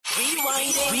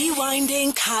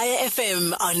Rewinding Kaya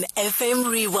FM on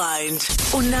FM Rewind.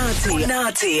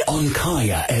 Unati on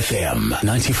Kaya FM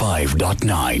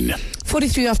 95.9.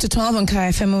 43 after 12 on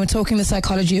Kaya FM, and we're talking the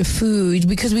psychology of food,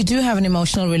 because we do have an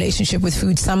emotional relationship with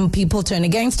food. Some people turn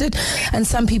against it and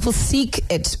some people seek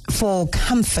it for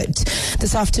comfort.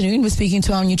 This afternoon, we're speaking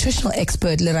to our nutritional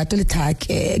expert, Lerato,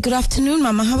 Letlhake. Good afternoon,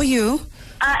 Mama. How are you?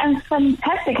 I'm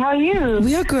fantastic. How are you?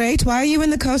 We are great. Why are you in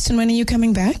the coast and when are you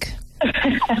coming back?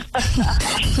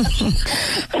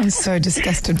 I'm so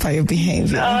disgusted by your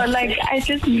behavior. I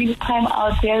just need time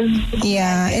out here.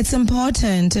 Yeah, it's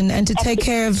important, and to take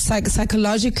care of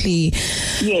psychologically.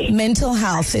 Yes. Mental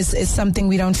health is something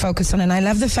we don't focus on, and I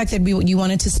love the fact that you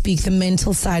wanted to speak the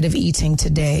mental side of eating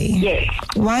today. Yes.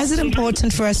 Why is it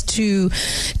important for us to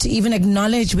even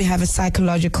acknowledge we have a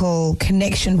psychological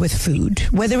connection with food,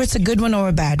 whether it's a good one or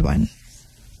a bad one?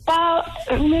 Well,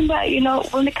 remember,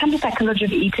 when it comes to psychology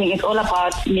of eating, it's all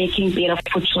about making better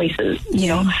food choices.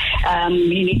 Yeah.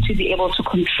 You need to be able to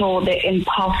control the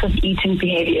impulsive eating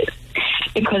behaviors,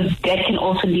 because that can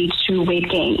also lead to weight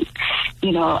gain.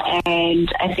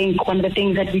 And I think one of the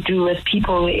things that we do as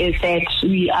people is that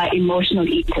we are emotional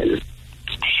eaters.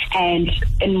 And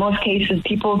in most cases,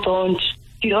 you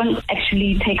don't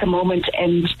actually take a moment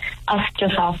and ask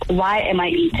yourself, why am I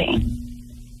eating?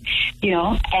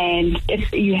 And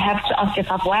if you have to ask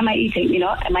yourself, why am I eating?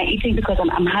 Am I eating because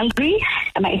I'm hungry?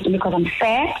 Am I eating because I'm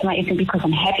sad? Am I eating because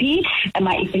I'm happy? Am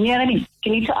I eating, you know what I mean?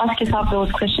 You need to ask yourself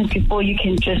those questions before you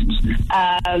can just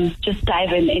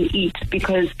dive in and eat,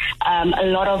 because a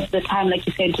lot of the time, like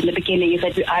you said in the beginning, is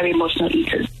that we are emotional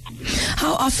eaters.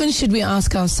 How often should we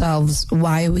ask ourselves,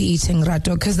 why are we eating,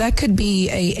 Rato? Because that could be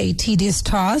a tedious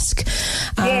task.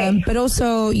 Yes. But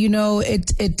also,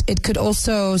 it could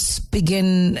also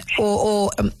begin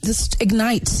or just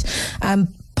ignite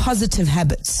positive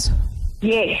habits.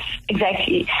 Yes,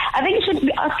 exactly. I think you should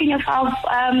be asking yourself,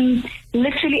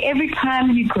 literally every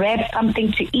time you grab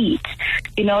something to eat,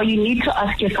 you need to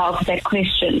ask yourself that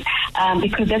question,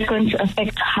 because that's going to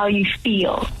affect how you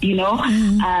feel,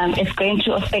 Mm-hmm. It's going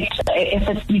to affect if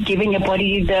it's giving your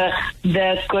body the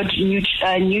good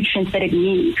nutrients that it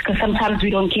needs, because sometimes we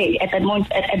don't care. At that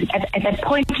moment, at that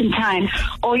point in time,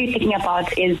 all you're thinking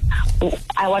about is,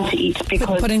 I want to eat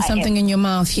because putting something in your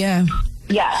mouth, yeah.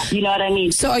 Yeah, you know what I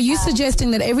mean? So are you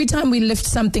suggesting that every time we lift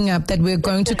something up that we're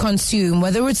going to consume,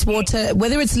 whether it's water,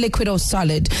 whether it's liquid or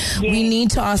solid, we need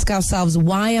to ask ourselves,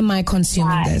 why am I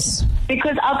consuming this?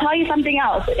 Because I'll tell you something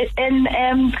else.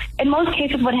 In most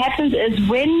cases, what happens is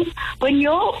when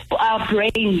your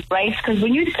brain, right, because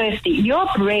when you're thirsty, your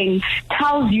brain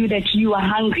tells you that you are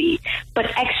hungry, but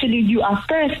actually you are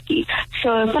thirsty.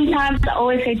 So sometimes I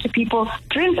always say to people,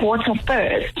 drink water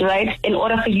first, right, in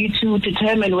order for you to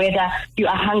determine whether you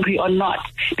are hungry or not,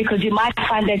 because you might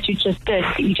find that you're just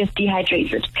thirsty, you just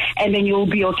dehydrated, and then you'll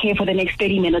be okay for the next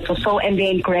 30 minutes or so, and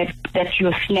then grab that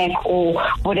your snack or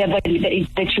whatever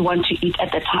that you want to eat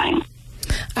at the time.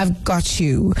 I've got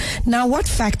you. Now, what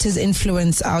factors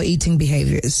influence our eating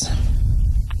behaviors?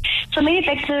 So many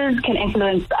factors can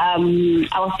influence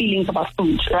our feelings about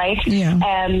food, right?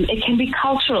 Yeah. It can be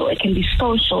cultural, it can be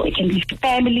social, it can be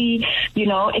family,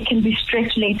 it can be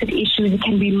stress-related issues, it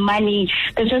can be money.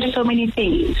 There's just so many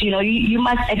things. You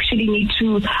must actually need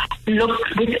to look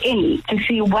within to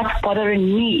see what's bothering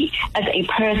me as a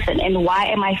person and why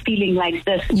am I feeling like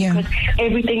this? Yeah. Because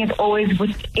everything is always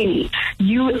within.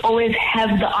 You always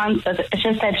have the answers. It's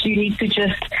just that you need to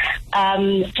just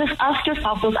ask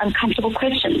yourself those uncomfortable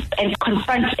questions and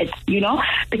confront it,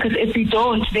 because if we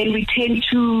don't, then we tend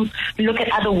to look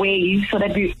at other ways so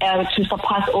that we to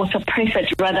surpass or suppress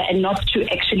it rather, and not to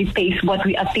actually face what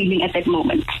we are feeling at that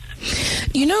moment.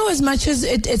 As much as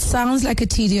it sounds like a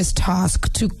tedious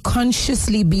task to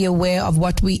consciously be aware of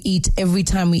what we eat every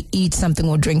time we eat something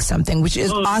or drink something, which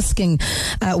is asking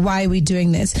why are we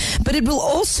doing this, but it will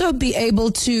also be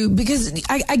able to, because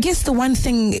I guess the one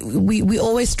thing we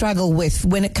always struggle with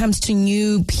when it comes to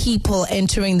new people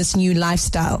entering this new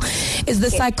lifestyle is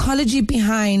the psychology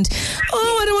behind,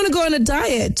 I don't want to go on a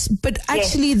diet, but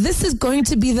actually this is going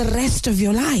to be the rest of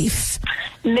your life.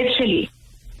 Literally.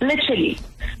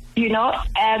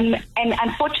 And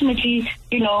unfortunately,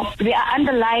 there are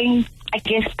underlying, I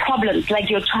guess, problems like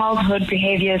your childhood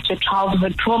behaviors, your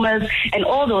childhood traumas, and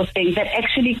all those things that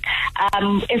actually,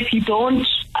 if you don't,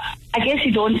 I guess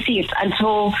you don't see it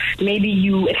until maybe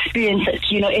you experience it.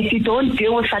 If you don't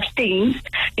deal with such things,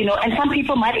 and some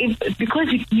people might, because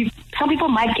some people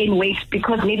might gain weight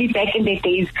because maybe back in their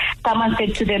days, someone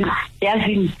said to them,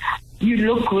 Yazin, you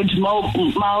look good,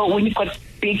 Mao, when you've got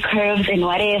big curves and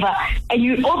whatever, and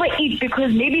you overeat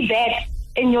because maybe that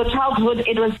in your childhood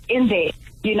it was in there,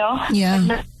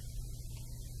 Yeah.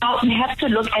 now we have to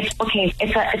look at, okay,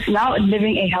 it's now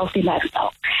living a healthy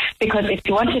lifestyle. Because if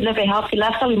you want to live a healthy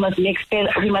lifestyle, we must make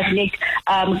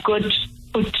good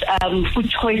food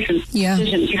choices,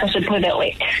 decisions, if I should put it that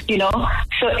way, you know.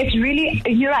 So it's really,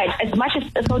 you're right, as much as,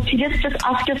 so to just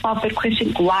ask yourself the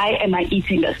question, why am I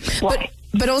eating this? Why?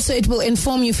 But also it will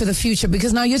inform you for the future,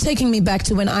 because now you're taking me back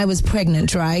to when I was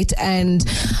pregnant, right? And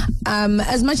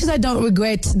as much as I don't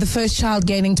regret the first child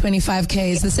gaining 25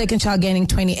 Ks, the second child gaining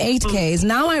 28 Ks,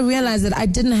 now I realize that I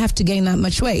didn't have to gain that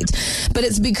much weight. But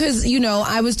it's because, you know,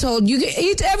 I was told you can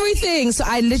eat everything. So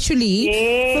I literally,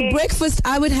 for breakfast,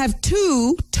 I would have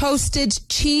 2 toasted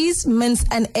cheese, mince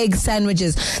and egg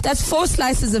sandwiches. That's 4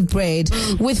 slices of bread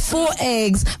with 4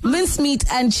 eggs, mincemeat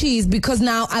and cheese, because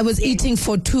now I was eating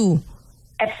for 2.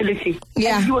 Absolutely.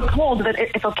 Yeah. And you were told that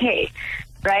it's okay,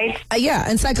 right? Yeah,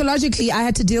 and psychologically, I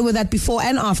had to deal with that before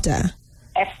and after.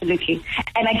 Absolutely.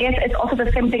 And I guess it's also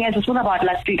the same thing as we talked about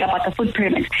last week about the food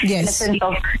pyramid. Yes. In the sense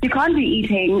of, you can't be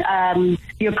eating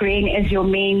your grain as your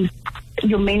main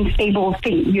stable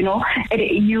thing, you know.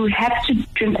 You have to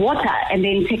drink water and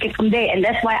then take it from there. And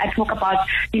that's why I talk about,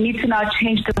 you need to now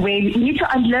change the way, you need to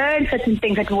unlearn certain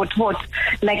things that we were taught,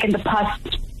 like in the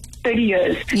past 30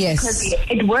 years. Yes. Because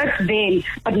it worked then,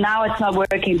 but now it's not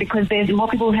working because there's more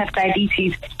people who have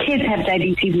diabetes. Kids have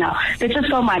diabetes now. There's just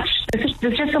so much.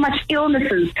 There's just so much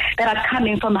illnesses that are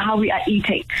coming from how we are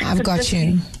eating. I've got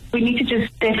you. We need to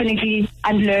just definitely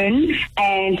unlearn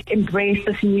and embrace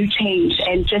this new change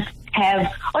and just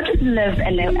live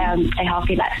a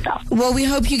healthy lifestyle. Well, we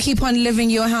hope you keep on living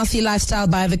your healthy lifestyle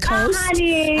by the coast.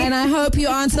 And I hope you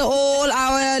answer all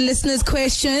our listeners'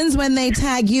 questions when they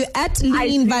tag you at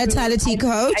Lean Vitality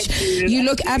Coach. You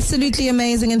look absolutely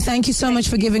amazing, and thank you so much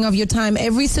for giving of your time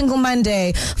every single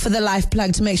Monday for the Life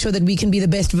Plug to make sure that we can be the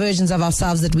best versions of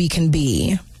ourselves that we can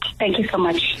be. Thank you so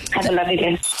much. Have a lovely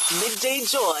day. Midday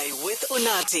Joy with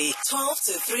Unati, 12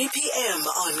 to 3 p.m.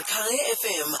 on Kaya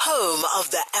FM, home of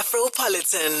the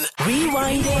Afropolitan.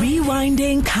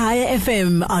 Rewinding Kaya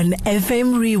FM on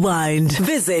FM Rewind.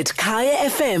 Visit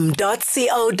kayafm.co.za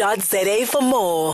for more.